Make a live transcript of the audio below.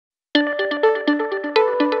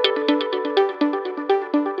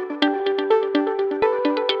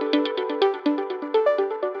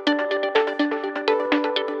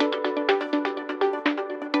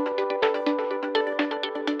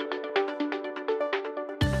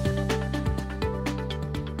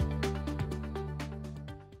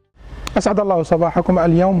أسعد الله صباحكم.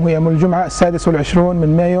 اليوم هو يوم الجمعة 26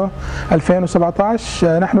 من مايو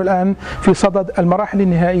 2017. نحن الآن في صدد المراحل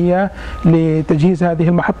النهائية لتجهيز هذه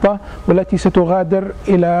المحطة، والتي ستغادر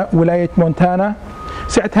إلى ولاية مونتانا.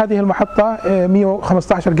 سعة هذه المحطة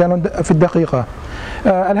 115 جالون في الدقيقة.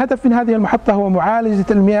 الهدف من هذه المحطة هو معالجة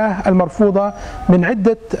المياه المرفوضة من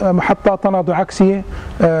عدة محطات تناضح عكسي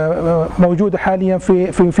موجودة حاليا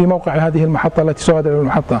في موقع هذه المحطة التي تغادر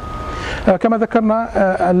المحطة. كما ذكرنا،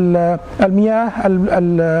 المياه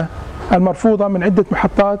المرفوضة من عدة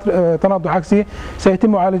محطات تناضح عكسي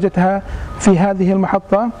سيتم معالجتها في هذه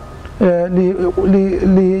المحطة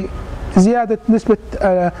لزيادة نسبة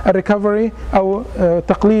الريكفري أو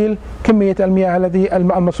تقليل كمية المياه الذي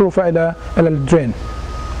المصروفة إلى الدرين.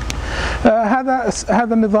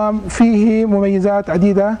 هذا النظام فيه مميزات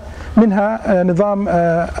عديدة، منها نظام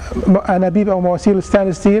أنابيب أو مواسير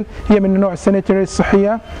الستانلس ستيل، هي من نوع السانيتري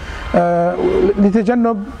الصحية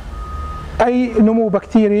لتجنب أي نمو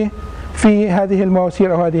بكتيري في هذه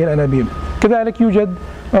المواسير أو هذه الأنابيب. كذلك يوجد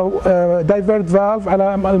دايفرت فالف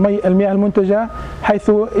على المياه المنتجة،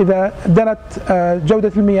 حيث إذا دنت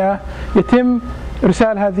جودة المياه يتم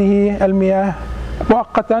إرسال هذه المياه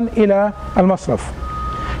مؤقتا إلى المصرف.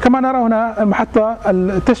 كما نرى هنا المحطة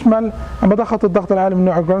تشمل مضخة الضغط العالي من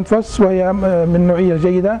نوع جراندفوس، وهي من نوعية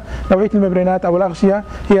جيدة. نوعية الممبرينات أو الأغشية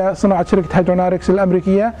هي صناعة شركة هيدروناركس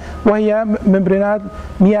الأمريكية، وهي ممبرينات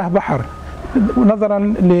مياه بحر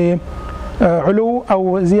نظرا لعلو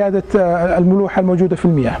أو زيادة الملوحة الموجودة في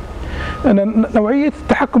المياه. نوعية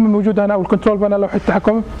التحكم الموجودة هنا أو الكنترول بانل، لوحة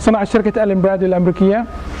التحكم، صناعة شركة الأمريكية.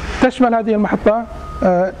 تشمل هذه المحطة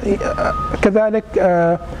كذلك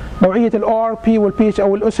نوعية الORP والPH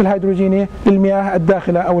أو الأس الهيدروجيني للمياه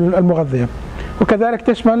الداخلة أو المغذية، وكذلك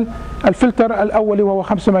تشمل الفلتر الأولي وهو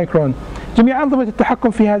 5 مايكرون. جميع أنظمة التحكم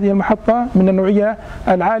في هذه المحطة من النوعية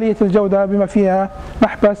العالية الجودة، بما فيها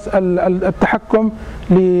محبس التحكم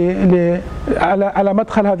على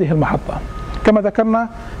مدخل هذه المحطة. كما ذكرنا،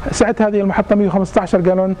 سعة هذه المحطة 115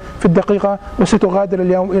 جالون في الدقيقة، وستغادر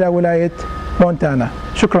اليوم إلى ولاية مونتانا.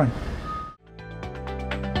 شكرا.